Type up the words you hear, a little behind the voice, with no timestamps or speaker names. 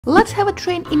Let's have a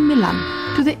train in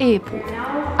Milan to the airport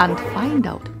and find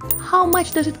out how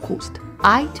much does it cost.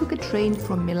 I took a train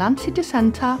from Milan city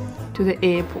center to the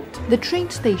airport. The train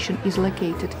station is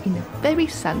located in the very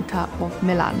center of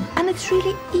Milan, and it's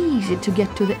really easy to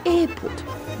get to the airport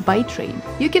by train.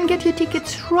 You can get your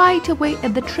tickets right away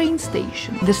at the train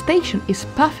station. The station is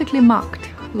perfectly marked.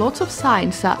 Lots of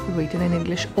signs are written in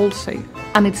English also,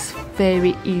 and it's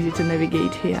very easy to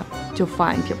navigate here, to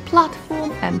find your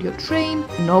platform and your train,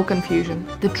 no confusion.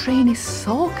 The train is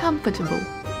so comfortable.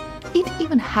 It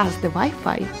even has the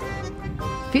Wi-Fi.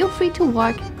 Feel free to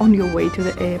walk on your way to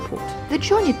the airport. The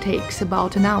journey takes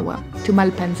about an hour to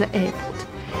Malpensa airport,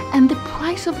 and the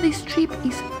price of this trip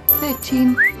is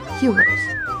 13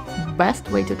 euros.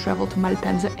 Best way to travel to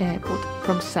Malpensa airport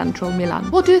from central Milan.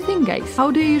 What do you think, guys?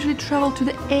 How do you usually travel to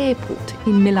the airport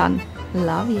in Milan?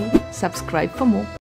 Love you. Subscribe for more.